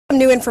Some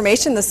new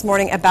information this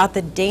morning about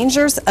the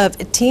dangers of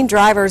teen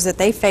drivers that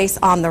they face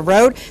on the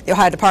road. The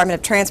Ohio Department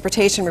of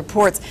Transportation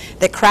reports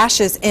that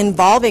crashes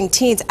involving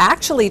teens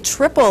actually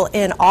triple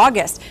in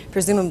August,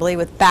 presumably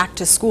with back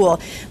to school.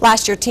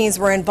 Last year, teens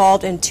were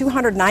involved in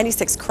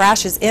 296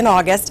 crashes in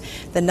August.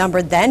 The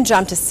number then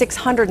jumped to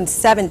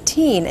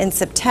 617 in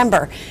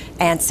September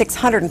and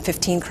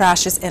 615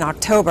 crashes in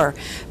October.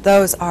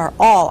 Those are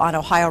all on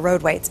Ohio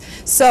roadways.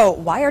 So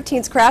why are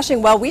teens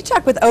crashing? Well, we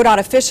checked with ODOT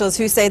officials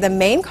who say the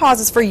main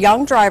causes for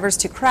young drivers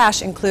to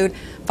crash include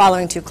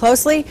following too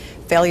closely,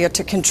 failure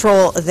to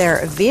control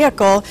their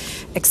vehicle,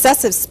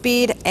 excessive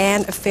speed,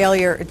 and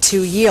failure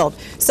to yield.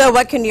 So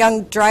what can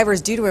young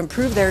drivers do to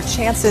improve their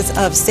chances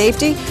of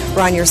safety?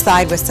 We're on your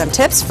side with some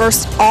tips.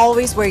 First,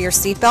 always wear your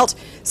seatbelt,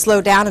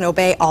 slow down and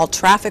obey all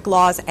traffic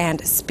laws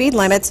and speed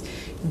limits.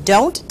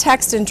 Don't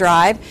text and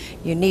drive.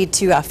 You need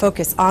to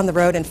focus on the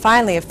road. And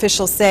finally,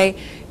 officials say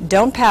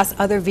don't pass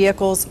other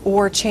vehicles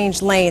or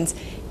change lanes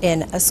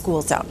in a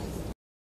school zone.